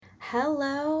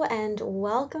Hello and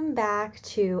welcome back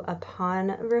to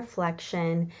Upon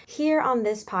Reflection. Here on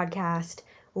this podcast,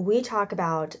 we talk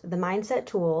about the mindset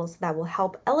tools that will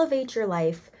help elevate your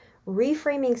life,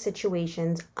 reframing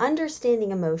situations,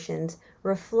 understanding emotions,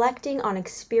 reflecting on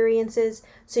experiences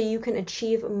so you can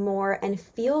achieve more and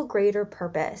feel greater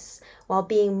purpose while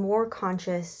being more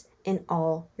conscious in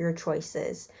all your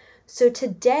choices. So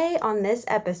today on this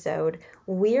episode,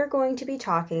 we are going to be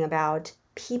talking about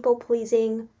people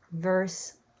pleasing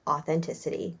versus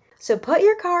authenticity. So put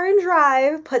your car in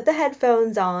drive, put the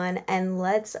headphones on, and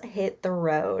let's hit the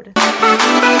road.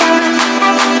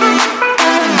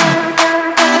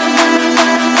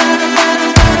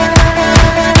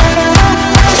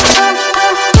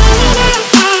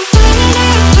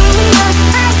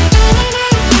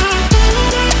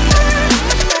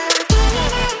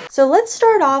 So let's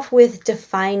start off with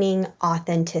defining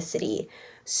authenticity.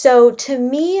 So to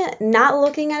me, not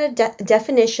looking at a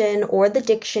definition or the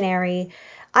dictionary,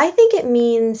 I think it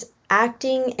means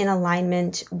acting in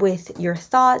alignment with your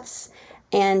thoughts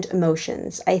and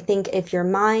emotions. I think if your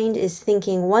mind is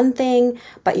thinking one thing,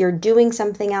 but you're doing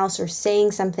something else or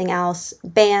saying something else,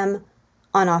 bam,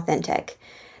 unauthentic.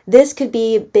 This could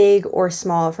be big or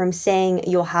small, from saying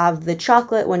you'll have the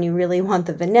chocolate when you really want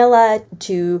the vanilla,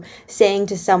 to saying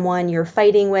to someone you're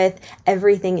fighting with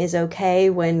everything is okay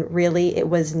when really it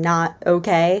was not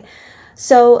okay.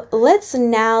 So let's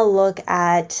now look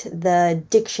at the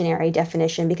dictionary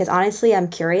definition, because honestly, I'm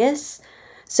curious.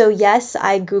 So yes,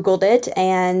 I Googled it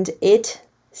and it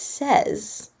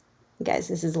says, guys,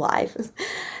 this is live.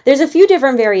 There's a few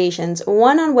different variations.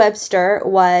 One on Webster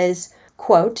was,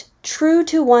 quote, true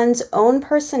to one's own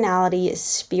personality,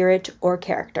 spirit, or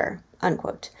character,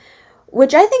 unquote,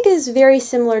 which I think is very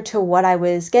similar to what I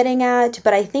was getting at,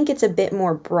 but I think it's a bit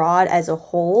more broad as a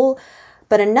whole.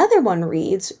 But another one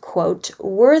reads, quote,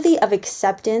 worthy of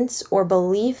acceptance or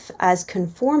belief as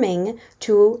conforming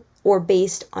to or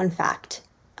based on fact,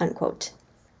 unquote.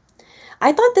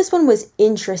 I thought this one was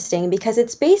interesting because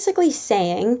it's basically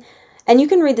saying, and you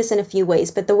can read this in a few ways,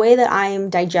 but the way that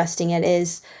I'm digesting it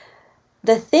is,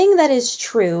 the thing that is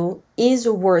true is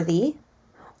worthy,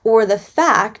 or the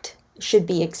fact should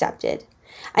be accepted.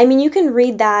 I mean, you can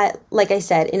read that, like I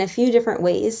said, in a few different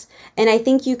ways. And I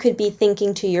think you could be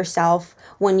thinking to yourself,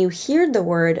 when you hear the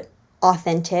word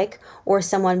authentic or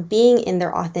someone being in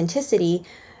their authenticity,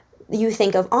 you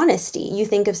think of honesty. You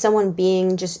think of someone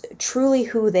being just truly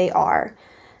who they are.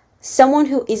 Someone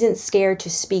who isn't scared to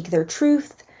speak their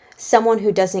truth, someone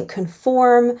who doesn't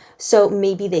conform, so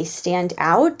maybe they stand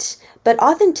out. But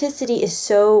authenticity is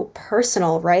so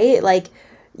personal, right? Like,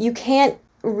 you can't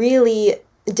really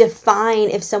define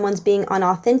if someone's being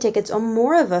unauthentic. It's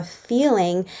more of a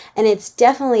feeling, and it's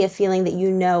definitely a feeling that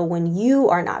you know when you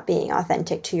are not being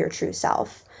authentic to your true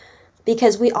self.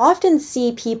 Because we often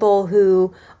see people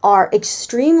who are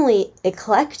extremely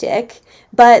eclectic,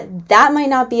 but that might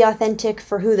not be authentic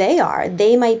for who they are.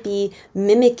 They might be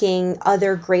mimicking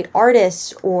other great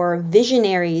artists or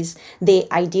visionaries they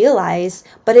idealize,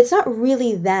 but it's not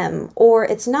really them, or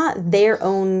it's not their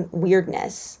own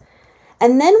weirdness.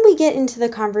 And then we get into the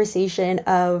conversation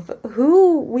of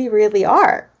who we really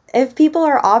are. If people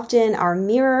are often our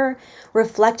mirror,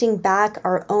 reflecting back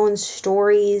our own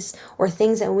stories or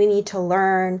things that we need to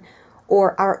learn,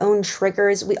 or our own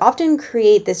triggers, we often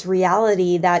create this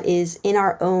reality that is in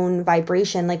our own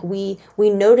vibration. Like we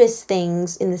notice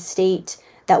things in the state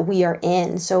that we are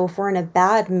in. So if we're in a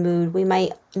bad mood, we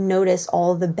might notice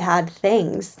all the bad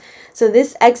things. So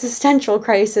this existential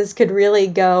crisis could really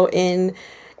go in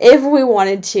if we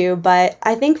wanted to, but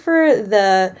I think for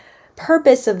the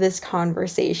purpose of this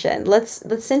conversation, let's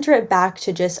center it back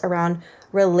to just around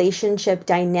relationship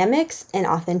dynamics and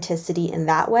authenticity in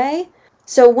that way.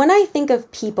 So when I think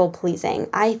of people pleasing,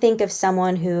 I think of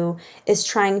someone who is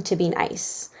trying to be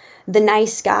nice. The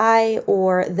nice guy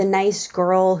or the nice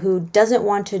girl who doesn't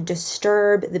want to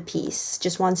disturb the peace,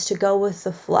 just wants to go with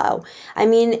the flow. I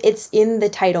mean, it's in the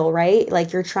title, right?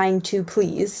 Like, you're trying to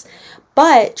please.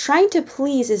 But trying to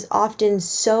please is often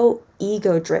so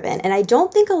ego-driven, and I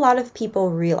don't think a lot of people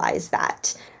realize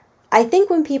that. I think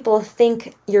when people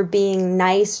think you're being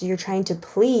nice, you're trying to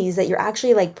please, that you're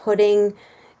actually like putting,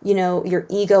 your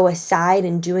ego aside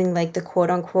and doing like the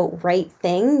quote unquote right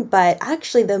thing. But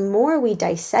actually, the more we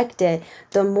dissect it,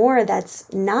 the more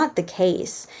that's not the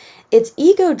case. It's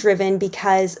ego-driven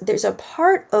because there's a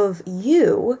part of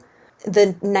you,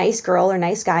 the nice girl or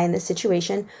nice guy in this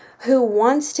situation, who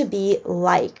wants to be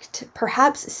liked,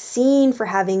 perhaps seen for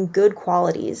having good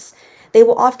qualities. They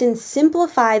will often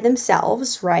simplify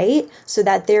themselves, right? So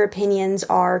that their opinions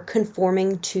are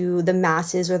conforming to the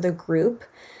masses or the group.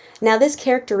 Now, this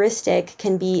characteristic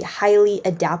can be highly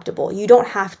adaptable. You don't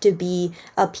have to be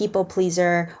a people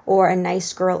pleaser or a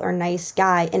nice girl or nice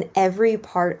guy in every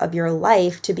part of your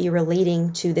life to be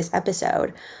relating to this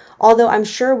episode. Although I'm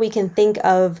sure we can think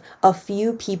of a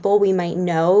few people we might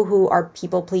know who are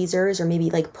people pleasers or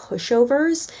maybe like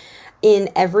pushovers in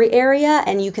every area,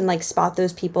 and you can like spot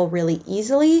those people really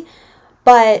easily.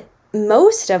 But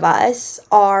most of us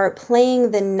are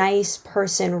playing the nice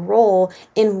person role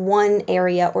in one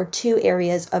area or two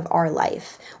areas of our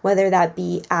life, whether that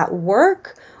be at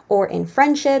work or in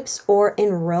friendships or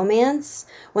in romance.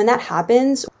 When that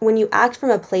happens, when you act from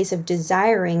a place of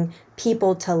desiring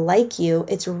people to like you,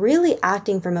 it's really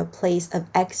acting from a place of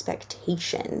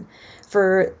expectation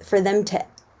for them to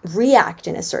react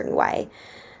in a certain way.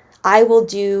 I will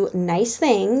do nice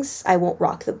things. I won't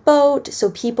rock the boat.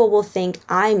 So people will think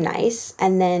I'm nice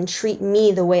and then treat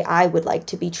me the way I would like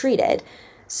to be treated.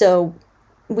 So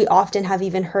we often have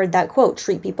even heard that quote,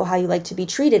 treat people how you like to be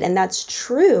treated. And that's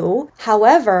true.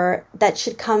 However, that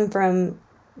should come from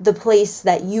the place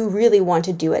that you really want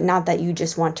to do it, not that you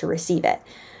just want to receive it.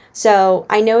 So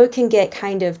I know it can get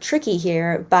kind of tricky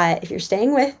here, but if you're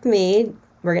staying with me,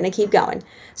 we're going to keep going.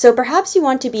 So perhaps you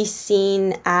want to be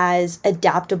seen as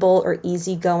adaptable or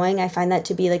easygoing. I find that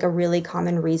to be like a really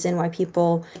common reason why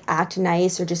people act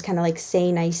nice or just kind of like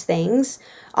say nice things.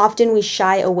 Often we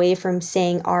shy away from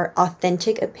saying our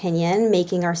authentic opinion,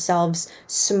 making ourselves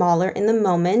smaller in the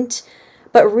moment.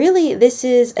 But really, this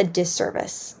is a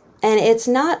disservice. And it's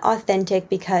not authentic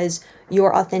because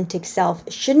your authentic self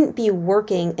shouldn't be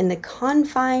working in the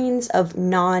confines of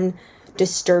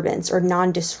non-disturbance or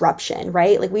non-disruption,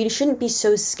 right? Like we shouldn't be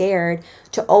so scared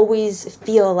to always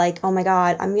feel like, oh my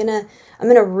God, I'm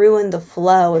gonna ruin the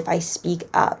flow if I speak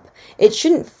up. It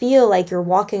shouldn't feel like you're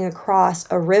walking across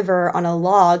a river on a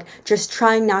log just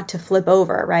trying not to flip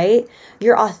over, right?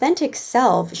 Your authentic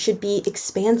self should be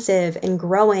expansive and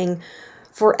growing,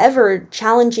 forever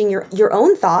challenging your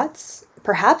own thoughts,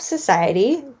 perhaps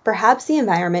society, perhaps the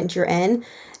environment you're in.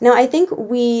 Now, I think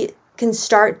we can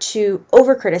start to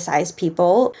over criticize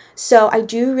people. So I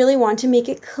do really want to make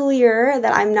it clear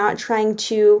that I'm not trying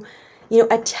to,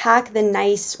 attack the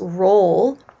nice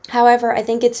role. However, I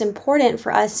think it's important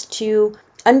for us to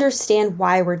understand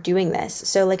why we're doing this.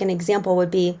 So like an example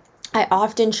would be, I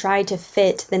often try to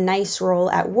fit the nice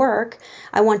role at work.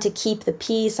 I want to keep the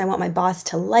peace. I want my boss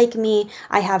to like me.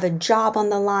 I have a job on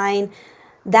the line.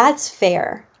 That's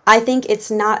fair. I think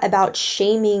it's not about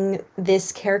shaming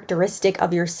this characteristic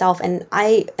of yourself. And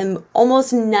I am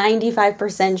almost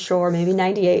 95% sure, maybe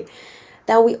 98,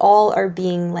 that we all are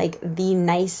being like the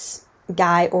nice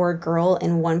guy or girl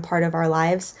in one part of our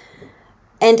lives.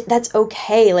 And that's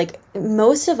okay. Like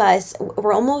most of us,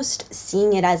 we're almost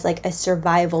seeing it as like a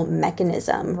survival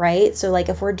mechanism, right? So like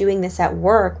if we're doing this at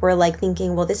work, we're like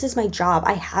thinking, well, this is my job.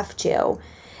 I have to.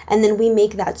 And then we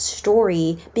make that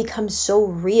story become so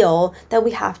real that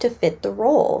we have to fit the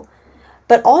role.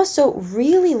 But also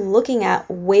really looking at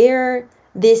where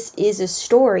this is a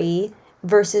story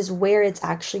versus where it's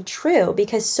actually true.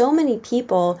 Because so many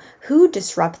people who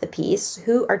disrupt the peace,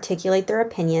 who articulate their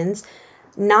opinions,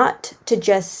 not to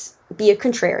just be a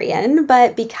contrarian,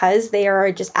 but because they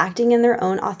are just acting in their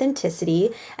own authenticity,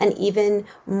 and even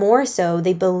more so,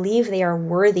 they believe they are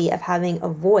worthy of having a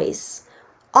voice,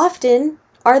 often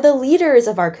are the leaders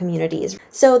of our communities.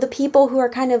 So the people who are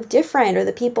kind of different, or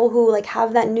the people who like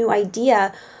have that new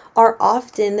idea, are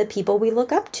often the people we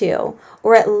look up to,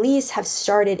 or at least have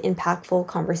started impactful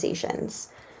conversations.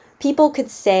 People could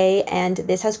say, and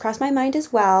this has crossed my mind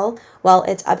as well,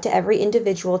 it's up to every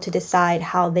individual to decide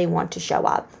how they want to show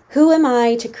up. Who am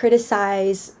I to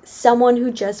criticize someone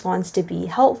who just wants to be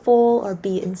helpful or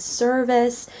be in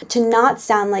service? To not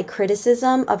sound like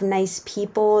criticism of nice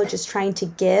people just trying to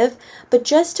give, but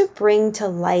just to bring to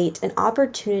light an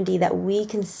opportunity that we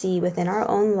can see within our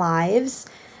own lives,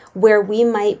 where we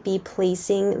might be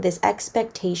placing this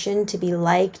expectation to be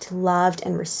liked, loved,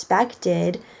 and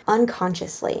respected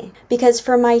unconsciously. Because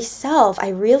for myself, I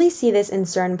really see this in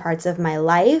certain parts of my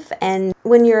life. And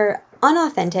when you're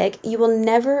unauthentic, you will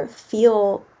never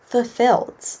feel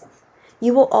fulfilled.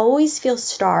 You will always feel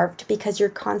starved because you're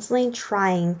constantly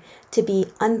trying to be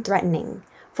unthreatening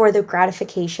for the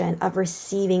gratification of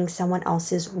receiving someone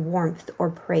else's warmth or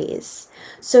praise.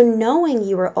 So knowing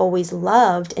you are always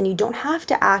loved and you don't have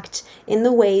to act in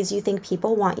the ways you think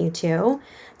people want you to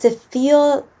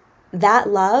feel that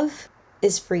love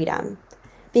is freedom.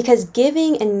 Because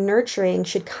giving and nurturing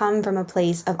should come from a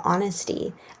place of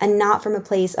honesty and not from a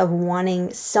place of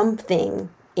wanting something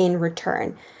in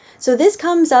return. So this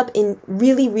comes up in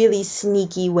really, really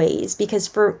sneaky ways, because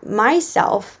for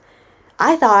myself,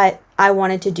 I thought I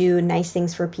wanted to do nice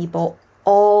things for people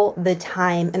all the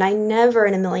time. And I never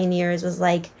in a million years was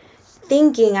like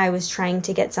thinking I was trying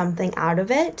to get something out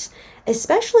of it,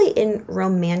 especially in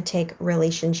romantic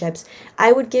relationships.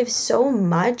 I would give so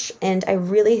much and I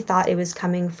really thought it was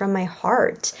coming from my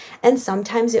heart. And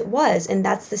sometimes it was. And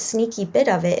that's the sneaky bit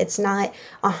of it. It's not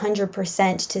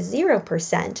 100% to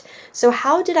 0%. So,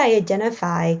 how did I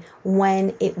identify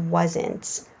when it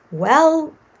wasn't?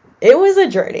 Well, it was a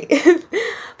journey.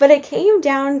 But it came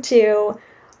down to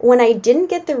when I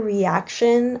didn't get the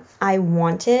reaction I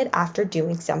wanted after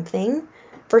doing something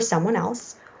for someone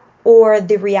else, or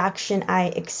the reaction I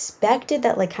expected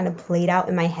that like kind of played out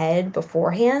in my head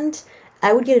beforehand,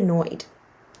 I would get annoyed.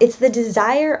 It's the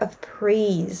desire of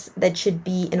praise that should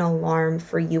be an alarm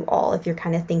for you all if you're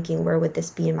kind of thinking, where would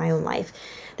this be in my own life?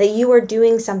 That you are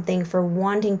doing something for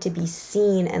wanting to be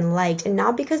seen and liked, and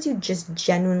not because you just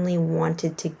genuinely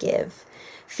wanted to give.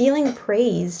 Feeling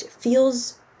praised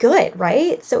feels good,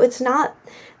 right? So it's not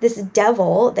this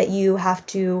devil that you have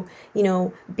to,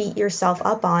 beat yourself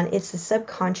up on. It's the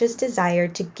subconscious desire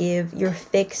to give your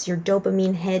fix, your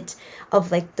dopamine hit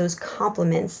of like those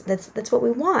compliments. That's what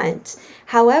we want.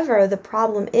 However, the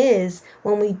problem is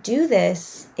when we do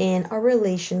this in our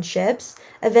relationships,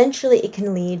 eventually it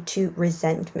can lead to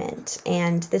resentment.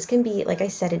 And this can be, like I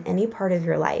said, in any part of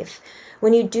your life.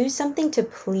 When you do something to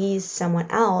please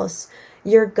someone else,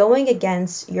 you're going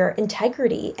against your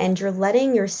integrity and you're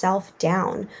letting yourself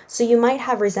down. So you might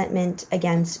have resentment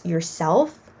against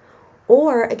yourself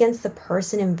or against the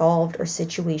person involved or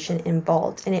situation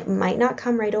involved. And it might not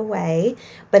come right away,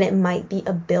 but it might be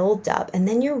a buildup. And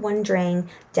then you're wondering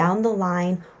down the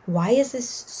line, why is this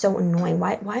so annoying?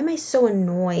 Why am I so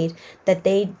annoyed that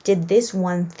they did this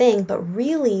one thing? But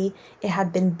really, it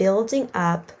had been building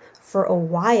up for a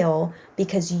while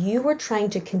because you were trying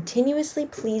to continuously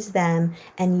please them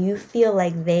and you feel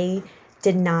like they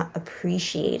did not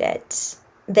appreciate it.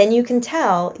 Then you can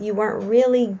tell you weren't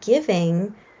really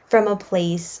giving from a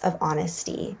place of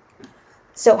honesty.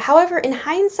 So, however, in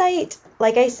hindsight,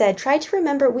 like I said, try to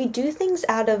remember we do things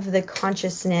out of the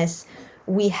consciousness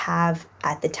we have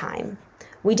at the time.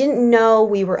 We didn't know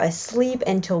we were asleep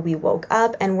until we woke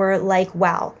up and we're like,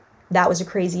 wow, that was a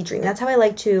crazy dream. That's how I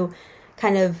like to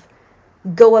kind of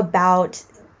go about,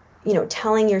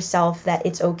 telling yourself that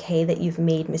it's okay that you've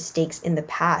made mistakes in the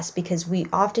past, because we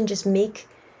often just make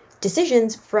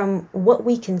decisions from what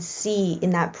we can see in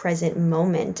that present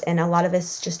moment. And a lot of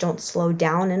us just don't slow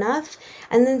down enough.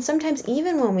 And then sometimes,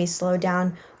 even when we slow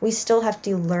down, we still have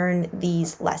to learn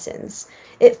these lessons.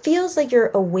 It feels like you're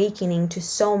awakening to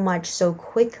so much so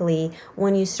quickly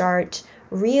when you start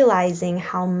realizing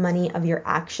how many of your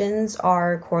actions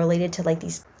are correlated to like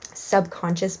these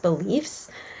subconscious beliefs.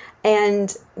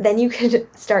 And then you could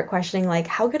start questioning like,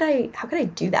 how could I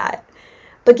do that?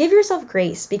 But give yourself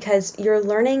grace, because you're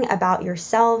learning about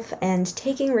yourself and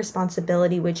taking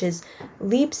responsibility, which is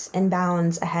leaps and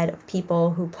bounds ahead of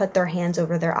people who put their hands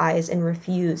over their eyes and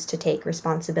refuse to take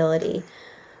responsibility.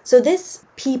 So this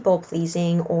people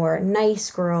pleasing or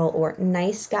nice girl or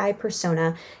nice guy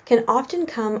persona can often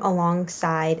come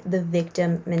alongside the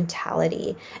victim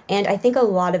mentality. And I think a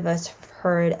lot of us have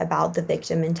heard about the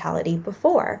victim mentality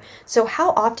before. So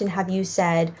how often have you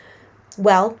said,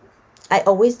 well, I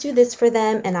always do this for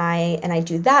them and I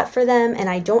do that for them, and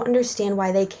I don't understand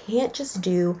why they can't just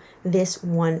do this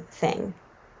one thing.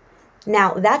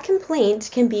 Now, that complaint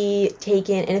can be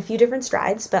taken in a few different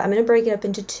strides, but I'm going to break it up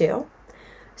into two.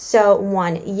 So,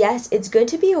 one, yes, it's good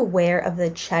to be aware of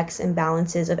the checks and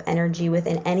balances of energy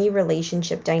within any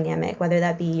relationship dynamic, whether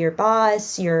that be your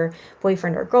boss, your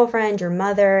boyfriend or girlfriend, your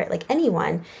mother, like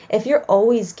anyone. If you're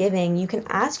always giving, you can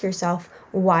ask yourself,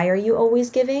 why are you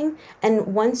always giving?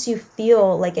 And once you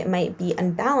feel like it might be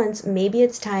unbalanced, maybe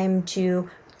it's time to,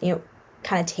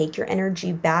 kind of take your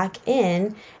energy back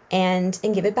in and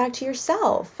give it back to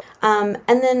yourself. And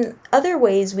then other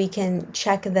ways we can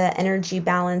check the energy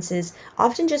balance is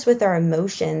often just with our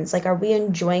emotions. Like, are we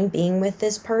enjoying being with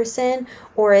this person?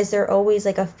 Or is there always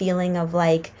like a feeling of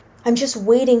like, I'm just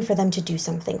waiting for them to do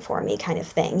something for me kind of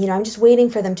thing? I'm just waiting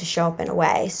for them to show up in a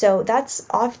way. So that's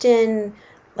often,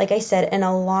 like I said, an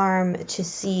alarm to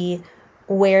see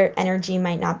where energy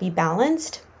might not be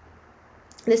balanced.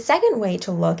 The second way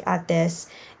to look at this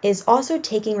is also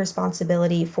taking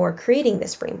responsibility for creating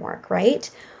this framework,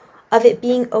 right? Of it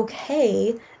being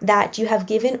okay that you have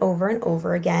given over and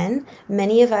over again.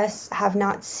 Many of us have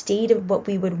not stated what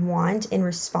we would want in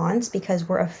response because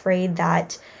we're afraid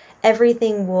that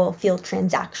everything will feel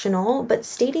transactional, but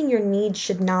stating your needs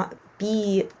should not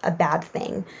be a bad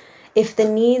thing if the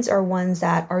needs are ones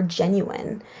that are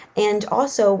genuine. And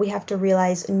also, we have to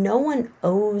realize no one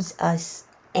owes us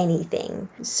anything.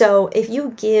 So if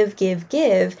you give,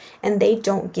 and they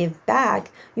don't give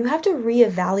back, you have to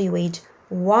reevaluate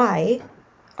why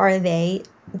are they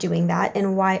doing that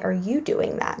and why are you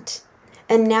doing that?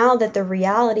 And now that the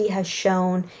reality has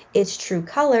shown its true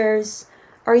colors,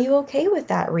 are you okay with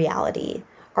that reality?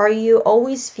 Are you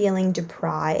always feeling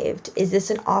deprived? Is this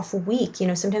an off week?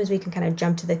 Sometimes we can kind of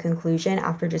jump to the conclusion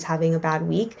after just having a bad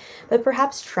week, but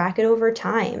perhaps track it over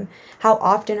time. How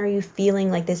often are you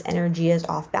feeling like this energy is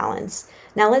off balance?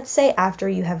 Now, let's say after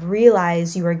you have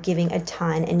realized you are giving a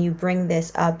ton and you bring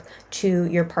this up to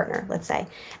your partner, let's say,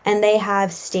 and they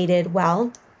have stated,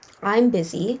 well, I'm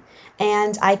busy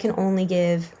and I can only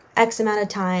give X amount of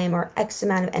time or X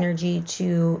amount of energy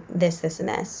to this, and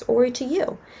this, or to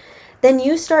you. Then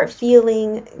you start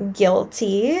feeling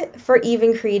guilty for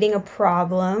even creating a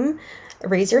problem.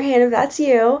 Raise your hand if that's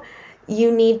you.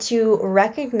 You need to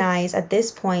recognize at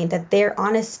this point that their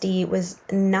honesty was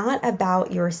not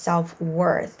about your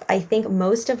self-worth. I think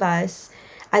most of us,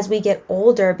 as we get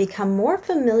older, become more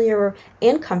familiar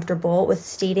and comfortable with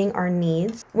stating our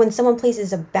needs. When someone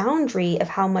places a boundary of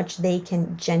how much they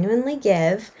can genuinely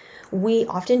give, we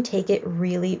often take it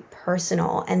really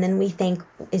personal. And then we think,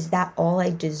 is that all I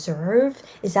deserve?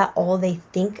 Is that all they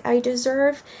think I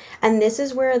deserve? And this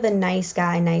is where the nice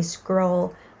guy, nice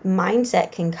girl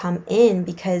mindset can come in,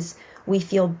 because we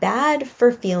feel bad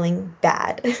for feeling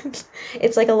bad.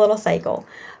 It's like a little cycle.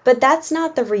 But that's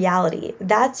not the reality.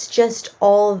 That's just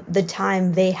all the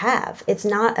time they have. It's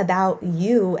not about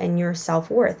you and your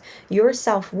self-worth. Your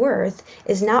self-worth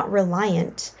is not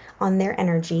reliant on their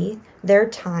energy, their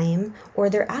time, or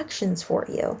their actions for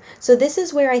you. So this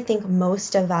is where I think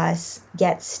most of us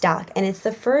get stuck. And it's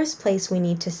the first place we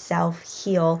need to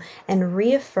self-heal and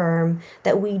reaffirm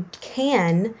that we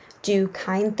can do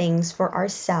kind things for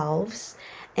ourselves,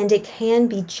 and it can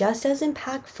be just as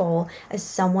impactful as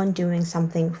someone doing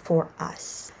something for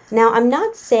us. Now, I'm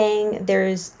not saying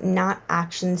there's not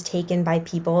actions taken by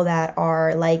people that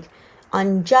are like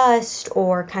unjust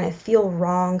or kind of feel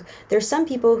wrong. There's some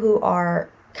people who are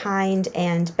kind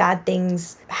and bad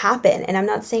things happen. And I'm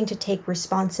not saying to take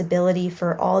responsibility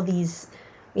for all these,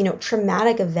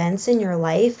 traumatic events in your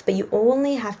life, but you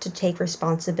only have to take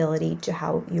responsibility to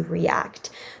how you react.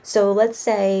 So let's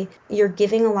say you're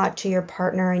giving a lot to your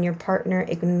partner and your partner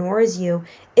ignores you.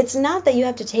 It's not that you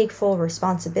have to take full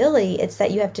responsibility. It's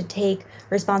that you have to take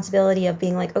responsibility of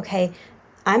being like, okay,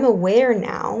 I'm aware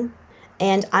now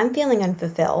and I'm feeling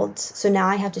unfulfilled. So now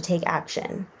I have to take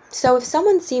action. So if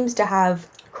someone seems to have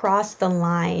crossed the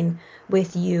line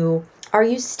with you, are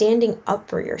you standing up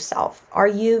for yourself? Are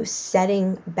you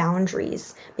setting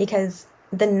boundaries? Because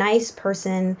the nice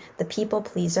person, the people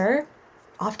pleaser,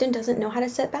 often doesn't know how to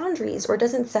set boundaries or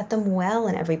doesn't set them well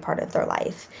in every part of their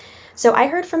life. So I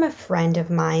heard from a friend of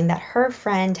mine that her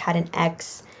friend had an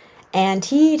ex, and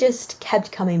he just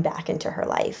kept coming back into her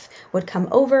life, would come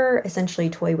over, essentially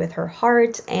toy with her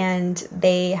heart, and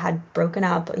they had broken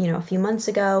up, a few months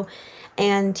ago.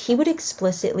 And he would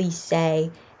explicitly say,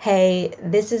 hey,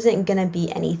 this isn't going to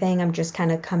be anything. I'm just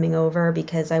kind of coming over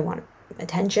because I want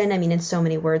attention. I mean, in so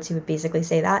many words, he would basically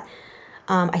say that.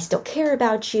 I still care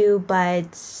about you, but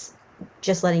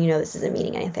just letting you know this isn't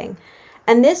meaning anything.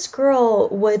 And this girl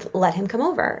would let him come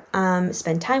over,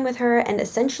 spend time with her, and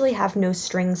essentially have no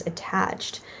strings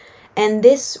attached. And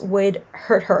this would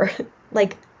hurt her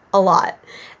like a lot.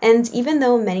 And even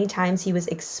though many times he was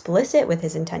explicit with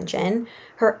his intention,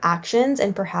 her actions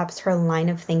and perhaps her line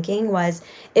of thinking was,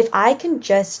 if I can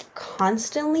just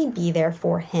constantly be there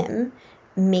for him,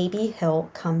 maybe he'll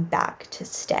come back to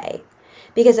stay.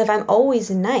 Because if I'm always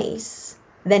nice,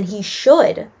 then he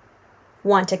should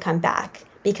want to come back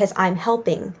because I'm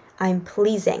helping, I'm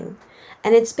pleasing.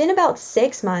 And it's been about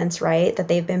 6 months, right, that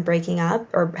they've been breaking up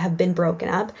or have been broken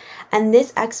up. And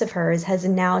this ex of hers has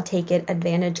now taken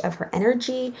advantage of her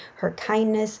energy, her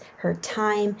kindness, her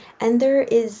time, and there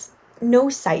is no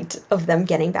sight of them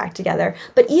getting back together.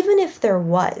 But even if there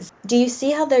was, do you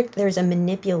see how there's a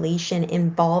manipulation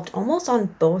involved almost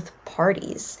on both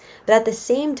parties? But at the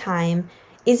same time,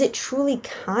 is it truly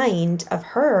kind of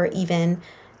her even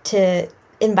to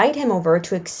invite him over,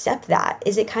 to accept that?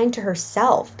 Is it kind to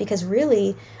herself? Because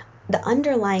really, the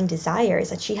underlying desire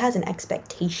is that she has an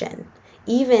expectation,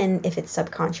 even if it's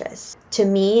subconscious. To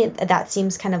me, that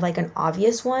seems kind of like an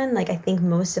obvious one. Like, I think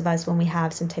most of us, when we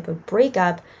have some type of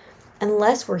breakup,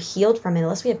 unless we're healed from it,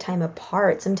 unless we have time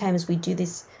apart, sometimes we do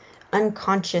these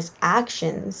unconscious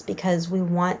actions because we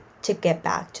want to get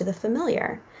back to the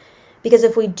familiar. Because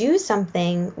if we do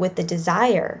something with the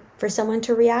desire for someone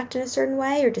to react in a certain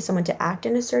way or to someone to act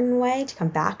in a certain way, to come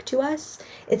back to us,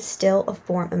 it's still a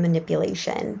form of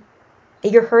manipulation.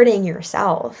 You're hurting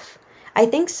yourself. I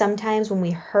think sometimes when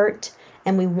we hurt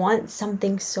and we want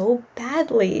something so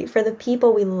badly for the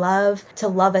people we love to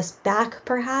love us back,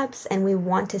 perhaps, and we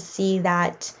want to see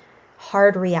that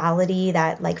hard reality,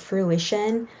 that like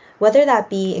fruition, whether that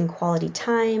be in quality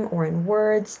time or in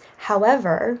words.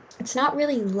 However, it's not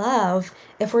really love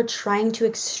if we're trying to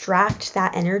extract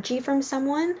that energy from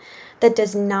someone that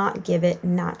does not give it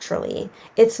naturally.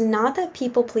 It's not that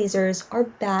people pleasers are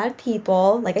bad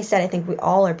people. Like I said, I think we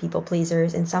all are people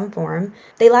pleasers in some form.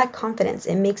 They lack confidence.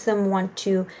 It makes them want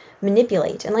to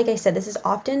manipulate. And like I said, this is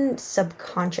often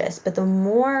subconscious, but the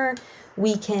more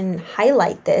we can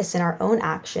highlight this in our own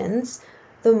actions,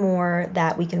 the more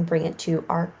that we can bring it to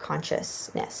our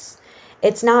consciousness.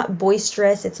 It's not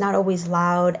boisterous, it's not always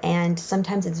loud, and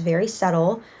sometimes it's very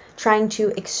subtle. Trying to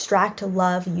extract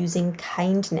love using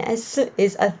kindness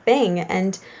is a thing.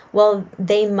 And well,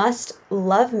 they must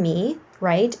love me,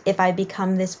 right? If I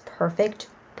become this perfect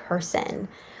person.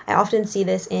 I often see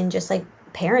this in just like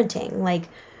parenting. Like,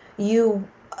 you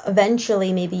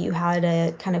eventually, maybe you had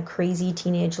a kind of crazy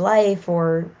teenage life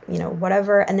or,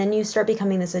 whatever, and then you start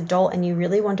becoming this adult and you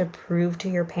really want to prove to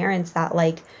your parents that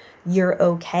like you're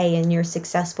okay and you're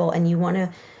successful, and you want to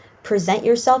present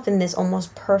yourself in this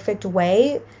almost perfect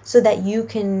way so that you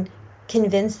can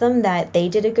convince them that they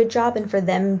did a good job and for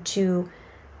them to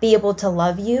be able to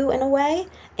love you in a way.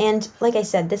 And like I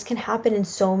said, this can happen in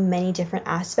so many different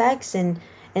aspects, and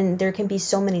there can be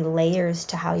so many layers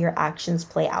to how your actions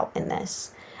play out in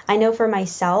this. I know for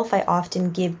myself, I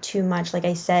often give too much, like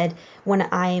I said, when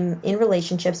I'm in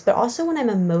relationships, but also when I'm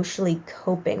emotionally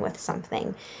coping with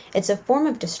something. It's a form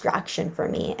of distraction for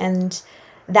me. And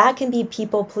that can be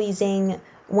people pleasing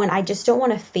when I just don't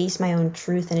want to face my own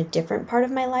truth in a different part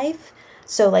of my life.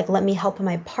 So, like, let me help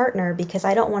my partner because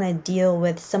I don't want to deal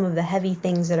with some of the heavy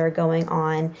things that are going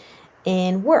on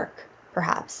in work,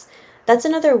 perhaps. That's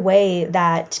another way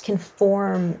that can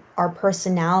form our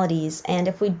personalities. And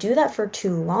if we do that for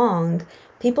too long,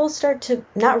 people start to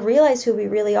not realize who we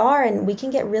really are, and we can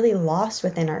get really lost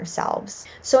within ourselves.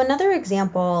 So, another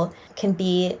example can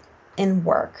be in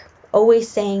work. Always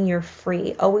saying you're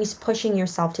free, always pushing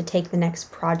yourself to take the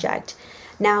next project.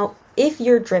 Now, if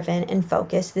you're driven and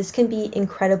focused, this can be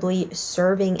incredibly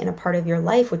serving in a part of your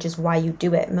life, which is why you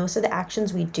do it. Most of the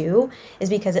actions we do is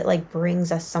because it like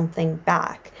brings us something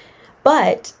back.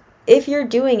 But if you're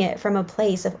doing it from a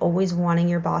place of always wanting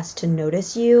your boss to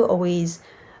notice you, always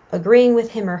agreeing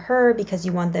with him or her because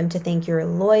you want them to think you're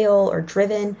loyal or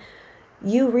driven,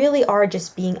 you really are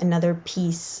just being another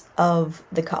piece of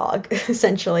the cog,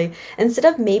 essentially. Instead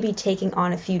of maybe taking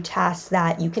on a few tasks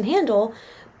that you can handle,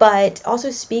 but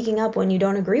also speaking up when you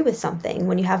don't agree with something,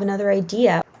 when you have another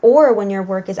idea, or when your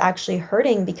work is actually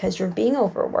hurting because you're being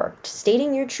overworked,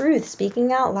 stating your truth,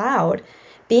 speaking out loud.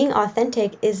 Being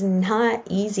authentic is not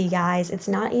easy, guys. It's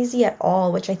not easy at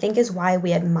all, which I think is why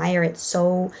we admire it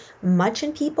so much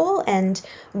in people, and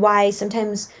why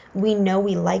sometimes we know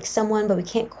we like someone, but we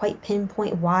can't quite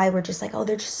pinpoint why. We're just like, oh,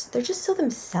 they're just so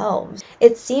themselves.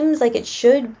 It seems like it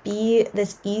should be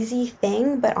this easy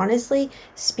thing, but honestly,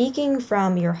 speaking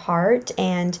from your heart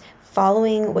and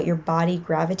following what your body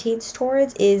gravitates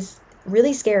towards is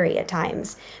really scary at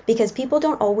times, because people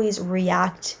don't always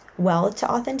react well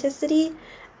to authenticity,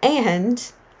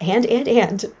 and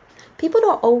people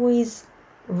don't always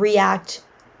react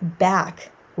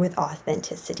back with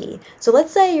authenticity. So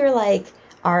let's say you're like,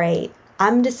 all right,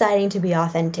 I'm deciding to be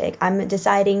authentic. I'm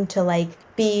deciding to like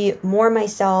be more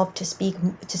myself, to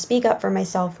speak up for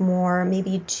myself more,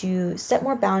 maybe to set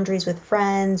more boundaries with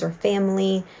friends or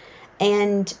family.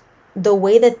 And the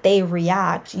way that they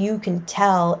react, you can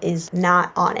tell is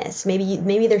not honest.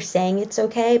 Maybe they're saying it's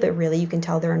okay, but really you can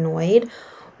tell they're annoyed,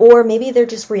 or maybe they're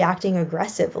just reacting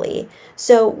aggressively.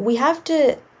 So we have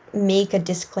to make a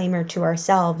disclaimer to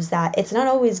ourselves that it's not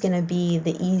always going to be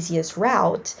the easiest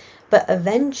route, but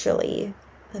eventually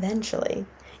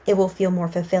it will feel more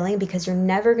fulfilling because you're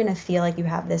never going to feel like you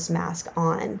have this mask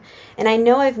on. And I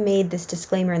know I've made this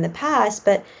disclaimer in the past,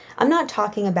 but I'm not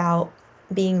talking about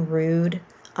being rude,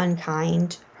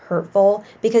 unkind, hurtful,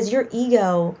 because your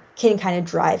ego can kind of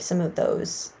drive some of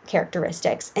those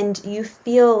characteristics. And you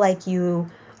feel like you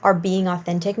are being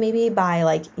authentic maybe by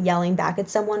like yelling back at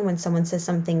someone when someone says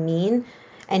something mean.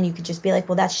 And you could just be like,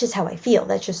 well, that's just how I feel.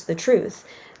 That's just the truth.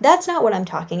 That's not what I'm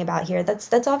talking about here.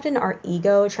 That's often our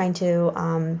ego trying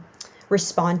to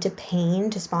respond to pain,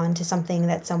 to respond to something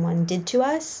that someone did to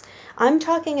us. I'm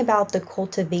talking about the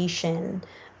cultivation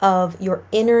of your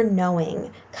inner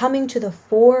knowing coming to the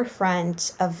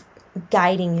forefront of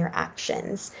guiding your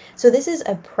actions. So this is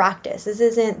a practice. This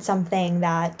isn't something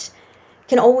that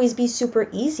can always be super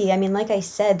easy. I mean, like I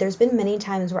said, there's been many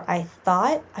times where I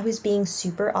thought I was being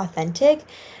super authentic,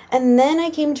 and then I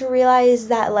came to realize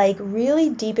that, like, really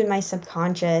deep in my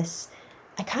subconscious,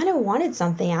 I kind of wanted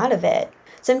something out of it.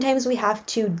 Sometimes we have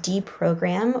to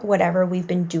deprogram whatever we've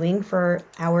been doing for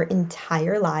our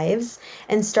entire lives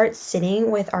and start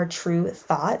sitting with our true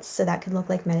thoughts. So that could look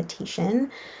like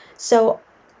meditation. So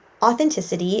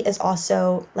authenticity is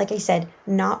also, like I said,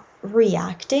 not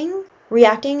reacting.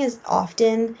 Reacting is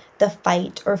often the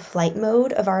fight or flight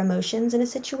mode of our emotions in a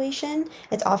situation.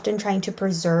 It's often trying to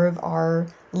preserve our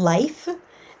life,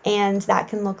 and that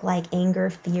can look like anger,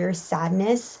 fear,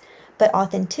 sadness. But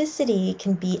authenticity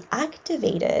can be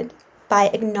activated by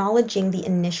acknowledging the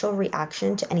initial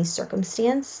reaction to any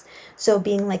circumstance. So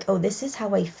being like, "Oh, this is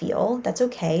how I feel. That's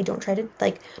okay. Don't try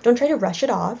to rush it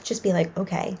off. Just be like,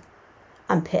 "Okay,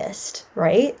 I'm pissed,"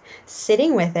 right?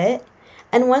 Sitting with it.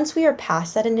 And once we are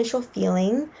past that initial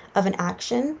feeling of an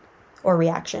action or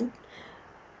reaction,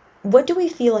 what do we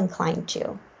feel inclined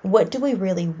to? What do we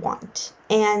really want?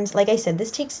 And like I said,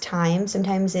 this takes time.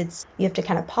 Sometimes you have to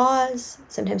kind of pause.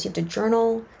 Sometimes you have to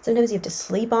journal. Sometimes you have to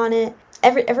sleep on it.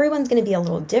 Everyone's going to be a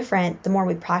little different. The more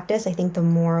we practice, I think the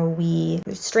more we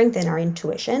strengthen our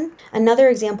intuition. Another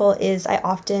example is I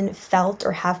often felt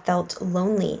or have felt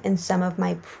lonely in some of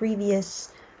my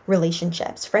previous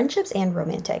relationships, friendships and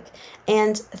romantic.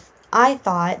 And I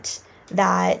thought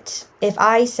that if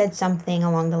I said something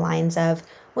along the lines of,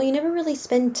 "Well, you never really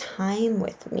spend time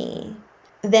with me,"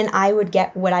 then I would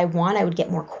get what I want. I would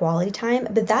get more quality time.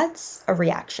 But that's a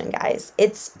reaction, guys.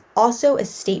 It's also a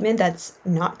statement that's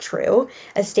not true,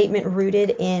 a statement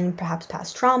rooted in perhaps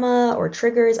past trauma or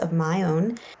triggers of my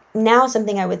own. Now,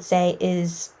 something I would say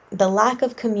is the lack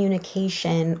of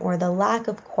communication or the lack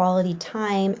of quality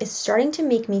time is starting to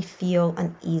make me feel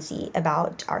uneasy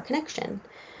about our connection.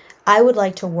 I would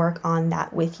like to work on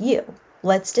that with you.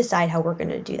 Let's decide how we're going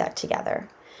to do that together.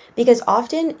 Because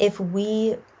often, if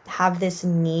we have this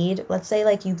need, let's say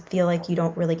like you feel like you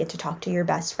don't really get to talk to your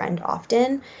best friend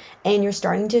often, and you're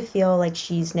starting to feel like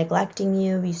she's neglecting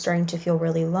you, you're starting to feel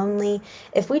really lonely.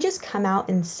 If we just come out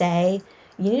and say,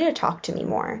 "You need to talk to me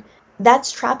more,"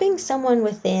 that's trapping someone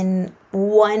within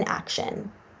one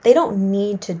action. They don't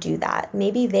need to do that.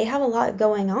 Maybe they have a lot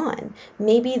going on.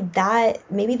 Maybe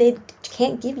they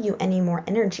can't give you any more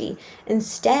energy.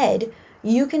 Instead,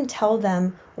 you can tell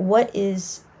them what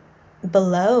is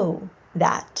below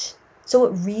that. So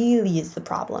what really is the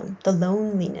problem? The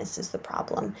loneliness is the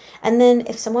problem. And then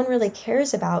if someone really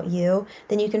cares about you,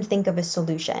 then you can think of a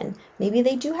solution. Maybe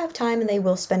they do have time and they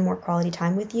will spend more quality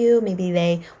time with you. Maybe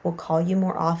they will call you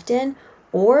more often.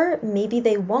 Or maybe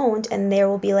they won't, and they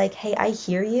will be like, "Hey, I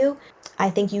hear you. I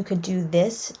think you could do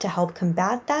this to help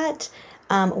combat that.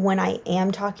 When I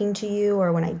am talking to you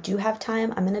or when I do have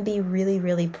time, I'm going to be really,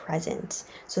 really present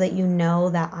so that you know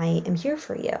that I am here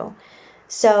for you."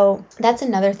 So that's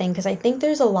another thing, because I think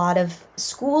there's a lot of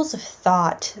schools of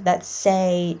thought that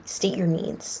say state your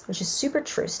needs, which is super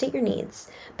true, state your needs.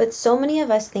 But so many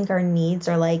of us think our needs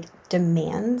are like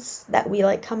demands that we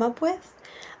like come up with.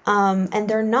 And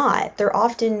they're not. They're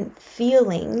often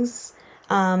feelings,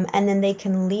 and then they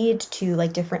can lead to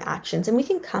like different actions. And we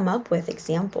can come up with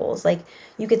examples. Like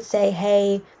you could say,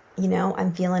 "Hey,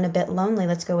 I'm feeling a bit lonely."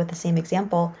 Let's go with the same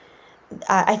example.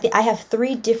 I think I have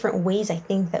three different ways I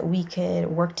think that we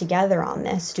could work together on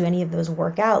this. Do any of those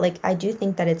work out? Like I do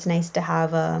think that it's nice to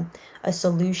have a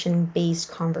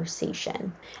solution-based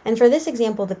conversation. And for this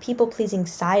example, the people-pleasing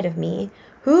side of me,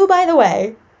 who, by the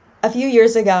way, a few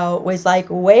years ago was like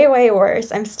way, way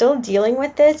worse. I'm still dealing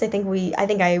with this. I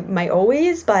think I might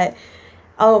always, but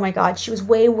oh my God, she was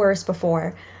way worse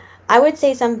before. I would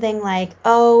say something like,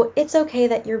 "Oh, it's okay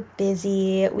that you're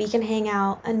busy. We can hang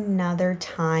out another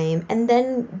time," and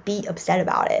then be upset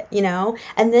about it.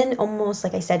 And then almost,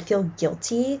 like I said, feel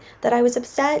guilty that I was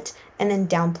upset and then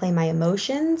downplay my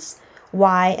emotions.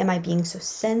 Why am I being so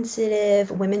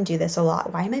sensitive? Women do this a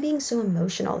lot. Why am I being so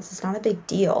emotional? This is not a big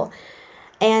deal.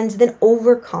 And then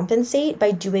overcompensate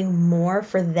by doing more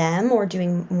for them or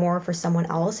doing more for someone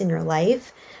else in your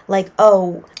life. Like,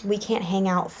 "Oh, we can't hang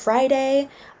out Friday.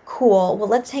 Cool. Well,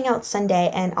 let's hang out Sunday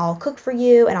and I'll cook for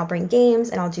you and I'll bring games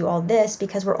and I'll do all this,"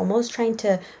 because we're almost trying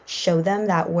to show them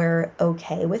that we're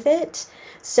okay with it.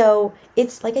 So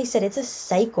it's like I said, it's a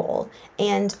cycle.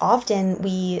 And often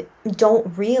we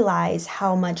don't realize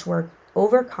how much we're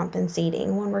overcompensating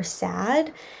when we're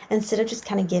sad instead of just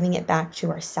kind of giving it back to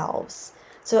ourselves.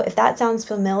 So if that sounds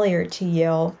familiar to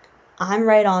you, I'm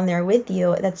right on there with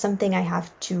you. That's something I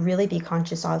have to really be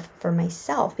conscious of for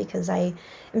myself because I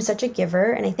am such a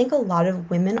giver, and I think a lot of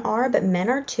women are, but men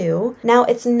are too. Now,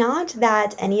 it's not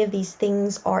that any of these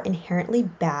things are inherently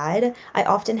bad. I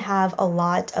often have a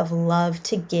lot of love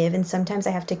to give, and sometimes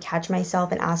I have to catch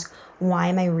myself and ask, why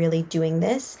am I really doing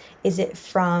this? Is it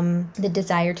from the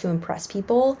desire to impress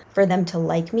people, for them to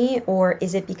like me, or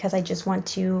is it because I just want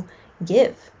to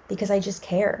give? Because I just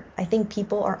care. I think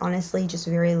people are honestly just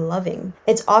very loving.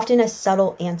 It's often a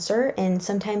subtle answer, and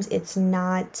sometimes it's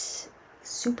not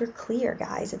super clear,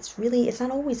 guys. It's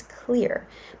not always clear.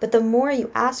 But the more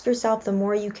you ask yourself, the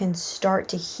more you can start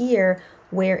to hear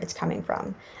where it's coming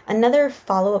from. Another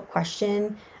follow-up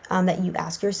question that you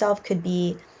ask yourself could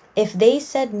be, if they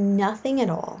said nothing at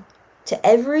all to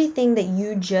everything that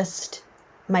you just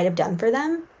might have done for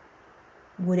them,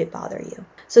 would it bother you?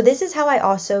 So this is how I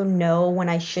also know when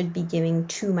I should be giving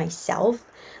to myself.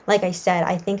 Like I said,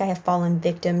 I think I have fallen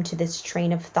victim to this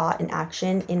train of thought and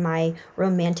action in my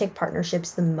romantic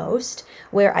partnerships the most,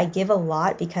 where I give a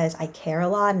lot because I care a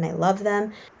lot and I love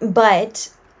them, but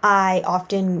I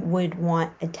often would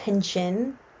want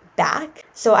attention back.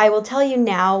 So I will tell you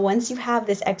now, once you have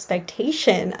this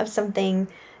expectation of something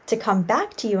to come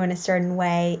back to you in a certain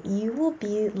way, you will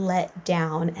be let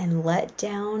down, and let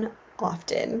down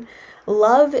often.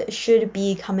 Love should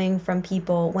be coming from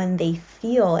people when they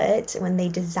feel it, when they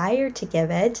desire to give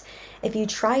it. If you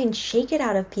try and shake it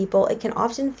out of people, it can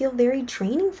often feel very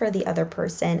draining for the other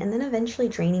person, and then eventually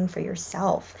draining for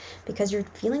yourself because you're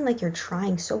feeling like you're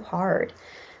trying so hard.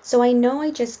 So I know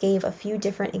I just gave a few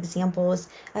different examples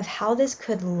of how this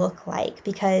could look like,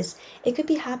 because it could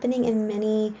be happening in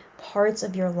many parts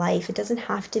of your life. It doesn't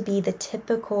have to be the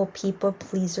typical people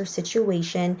pleaser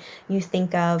situation you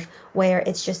think of, where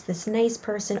it's just this nice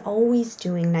person always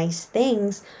doing nice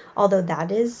things, although that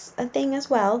is a thing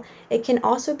as well. It can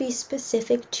also be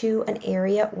specific to an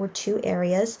area or two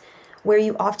areas where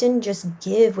you often just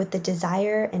give with the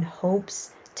desire and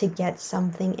hopes to get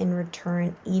something in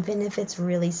return, even if it's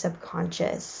really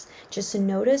subconscious. Just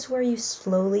notice where you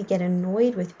slowly get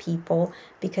annoyed with people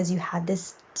because you had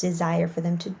this desire for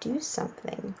them to do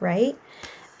something, right?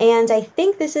 And I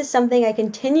think this is something I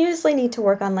continuously need to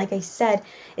work on, like I said,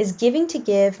 is giving to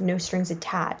give, no strings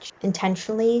attached,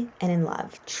 intentionally and in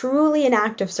love. Truly an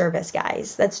act of service,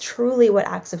 guys. That's truly what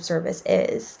acts of service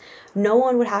is. No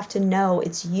one would have to know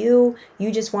it's you.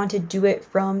 You just want to do it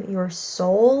from your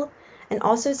soul. And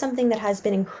also, something that has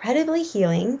been incredibly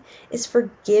healing is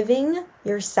forgiving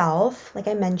yourself, like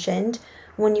I mentioned,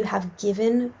 when you have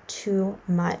given too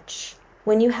much.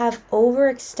 When you have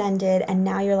overextended and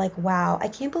now you're like, wow, I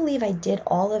can't believe I did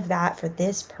all of that for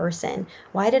this person.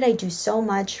 Why did I do so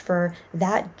much for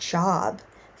that job?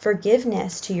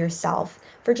 Forgiveness to yourself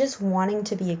for just wanting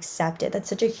to be accepted. That's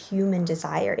such a human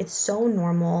desire. It's so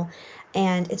normal,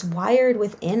 and it's wired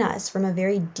within us from a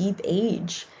very deep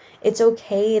age. It's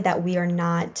okay that we are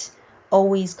not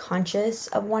always conscious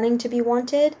of wanting to be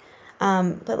wanted.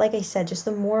 But like I said, just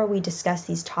the more we discuss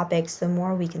these topics, the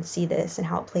more we can see this and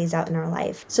how it plays out in our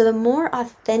life. So the more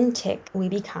authentic we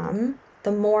become,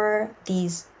 the more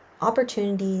these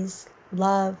opportunities,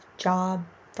 love, job,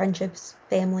 friendships,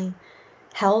 family,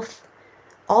 health,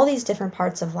 all these different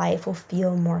parts of life will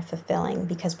feel more fulfilling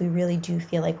because we really do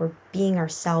feel like we're being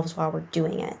ourselves while we're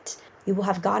doing it. You will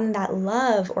have gotten that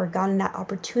love or gotten that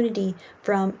opportunity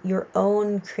from your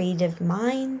own creative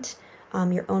mind,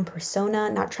 your own persona,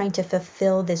 not trying to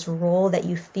fulfill this role that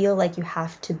you feel like you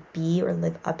have to be or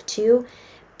live up to.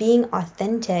 Being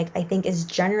authentic, I think, is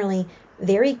generally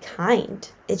very kind.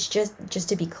 It's just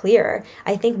to be clear,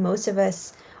 I think most of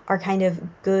us are kind of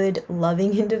good,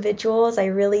 loving individuals. I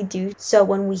really do. So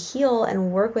when we heal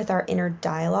and work with our inner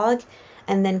dialogue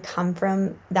and then come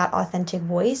from that authentic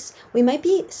voice, we might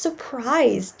be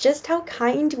surprised just how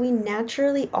kind we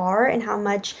naturally are and how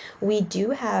much we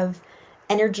do have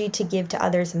energy to give to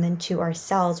others and then to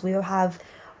ourselves. We will have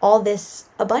all this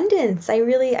abundance. I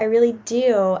really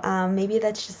do. Maybe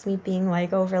that's just me being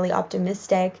like overly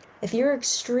optimistic. If you're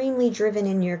extremely driven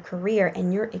in your career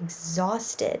and you're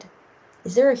exhausted,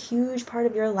 is there a huge part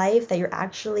of your life that you're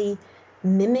actually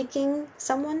mimicking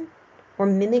someone or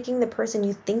mimicking the person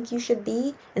you think you should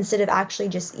be instead of actually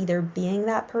just either being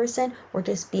that person or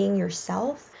just being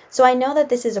yourself? So I know that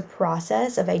this is a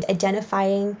process of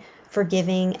identifying,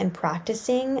 forgiving, and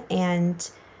practicing, and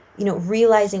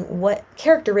realizing what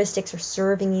characteristics are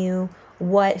serving you,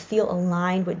 what feel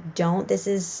aligned, what don't. This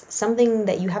is something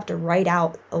that you have to write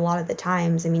out a lot of the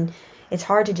times. I mean, it's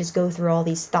hard to just go through all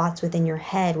these thoughts within your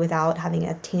head without having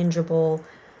a tangible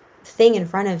thing in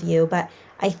front of you, but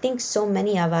I think so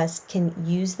many of us can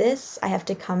use this. I have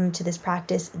to come to this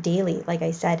practice daily, like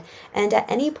I said. And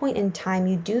at any point in time,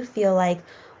 you do feel like,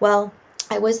 well,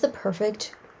 I was the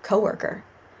perfect coworker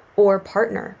or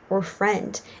partner or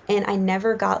friend, and I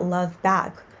never got love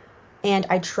back. And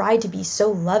I tried to be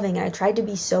so loving and I tried to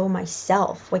be so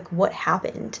myself. Like, what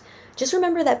happened? Just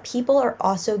remember that people are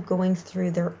also going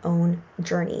through their own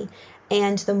journey.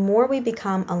 And the more we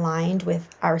become aligned with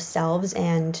ourselves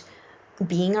and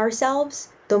being ourselves,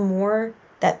 the more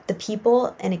that the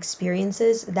people and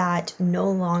experiences that no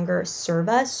longer serve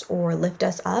us or lift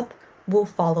us up will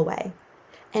fall away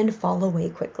and fall away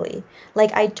quickly.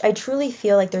 Like, I truly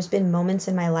feel like there's been moments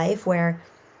in my life where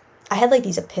I had like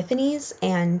these epiphanies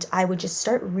and I would just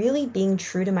start really being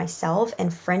true to myself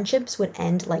and friendships would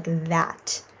end like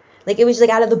that. Like it was like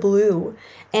out of the blue.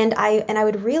 And I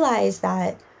would realize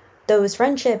that those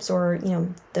friendships or,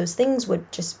 those things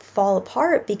would just fall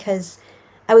apart because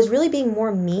I was really being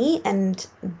more me and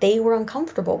they were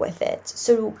uncomfortable with it.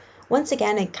 So once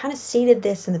again, I kind of stated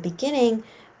this in the beginning,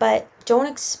 but don't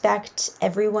expect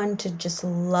everyone to just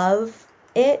love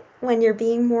it when you're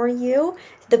being more you.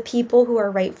 The people who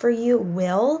are right for you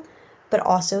will, but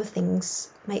also things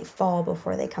might fall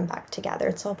before they come back together.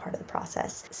 It's all part of the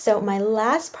process. So my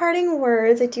last parting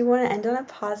words, I do want to end on a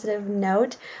positive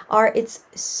note, are it's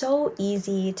so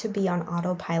easy to be on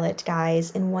autopilot,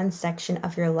 guys, in one section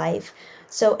of your life.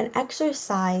 So an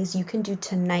exercise you can do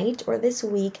tonight or this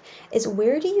week is,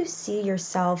 where do you see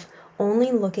yourself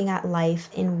only looking at life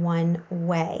in one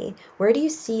way? Where do you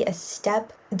see a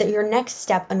step, that your next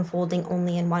step unfolding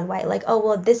only in one way? Like, oh,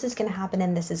 well, this is going to happen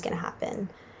and this is going to happen.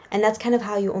 And that's kind of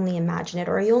how you only imagine it,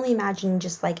 or you only imagine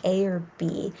just like A or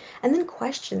B. And then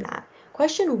question that.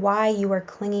 Question why you are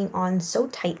clinging on so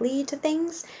tightly to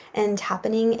things and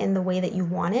happening in the way that you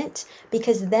want it,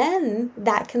 because then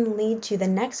that can lead to the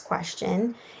next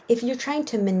question. If you're trying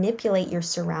to manipulate your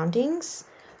surroundings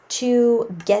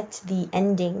to get the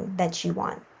ending that you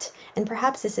want, and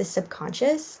perhaps this is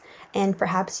subconscious, and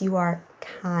perhaps you are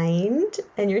kind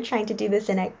and you're trying to do this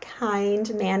in a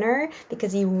kind manner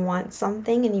because you want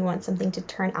something and you want something to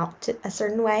turn out to a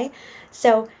certain way.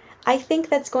 So I think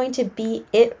that's going to be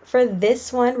it for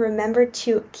this one. Remember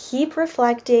to keep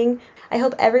reflecting. I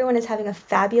hope everyone is having a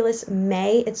fabulous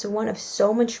May. It's one of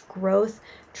so much growth,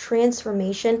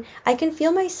 transformation. I can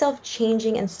feel myself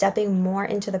changing and stepping more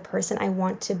into the person I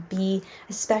want to be,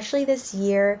 especially this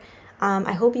year.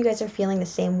 I hope you guys are feeling the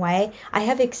same way. I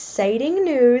have exciting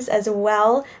news as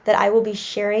well that I will be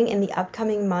sharing in the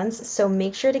upcoming months, so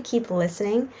make sure to keep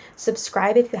listening.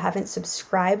 Subscribe if you haven't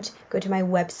subscribed. Go to my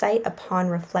website,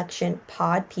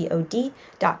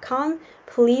 uponreflectionpod.com.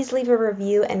 Please leave a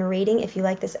review and rating if you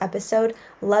like this episode.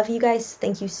 Love you guys.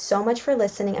 Thank you so much for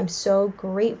listening. I'm so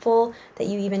grateful that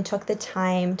you even took the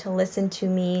time to listen to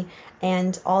me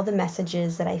and all the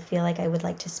messages that I feel like I would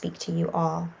like to speak to you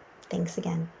all. Thanks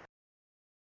again.